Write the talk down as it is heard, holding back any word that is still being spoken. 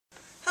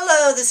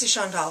Hello, this is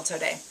Chantal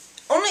today.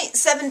 Only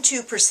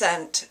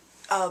 72%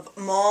 of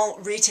mall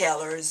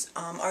retailers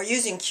are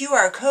using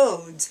QR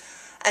codes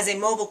as a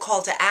mobile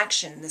call to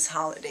action this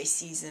holiday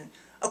season,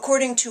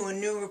 according to a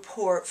new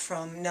report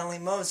from Nellie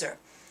Moser.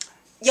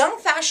 Young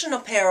fashion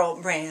apparel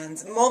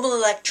brands, mobile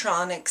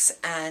electronics,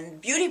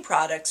 and beauty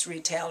products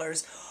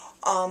retailers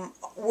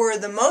were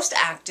the most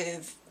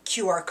active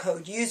QR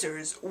code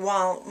users,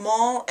 while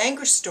mall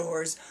anchor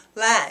stores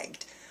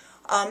lagged.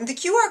 The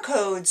QR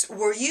codes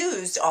were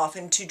used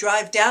often to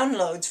drive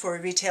downloads for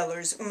a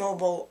retailer's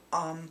mobile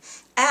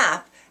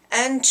app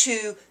and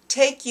to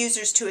take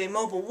users to a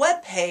mobile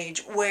web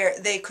page where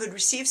they could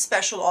receive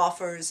special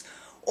offers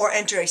or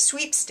enter a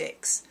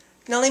sweepstakes.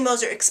 Nellie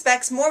Moser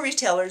expects more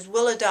retailers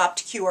will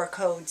adopt QR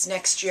codes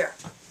next year.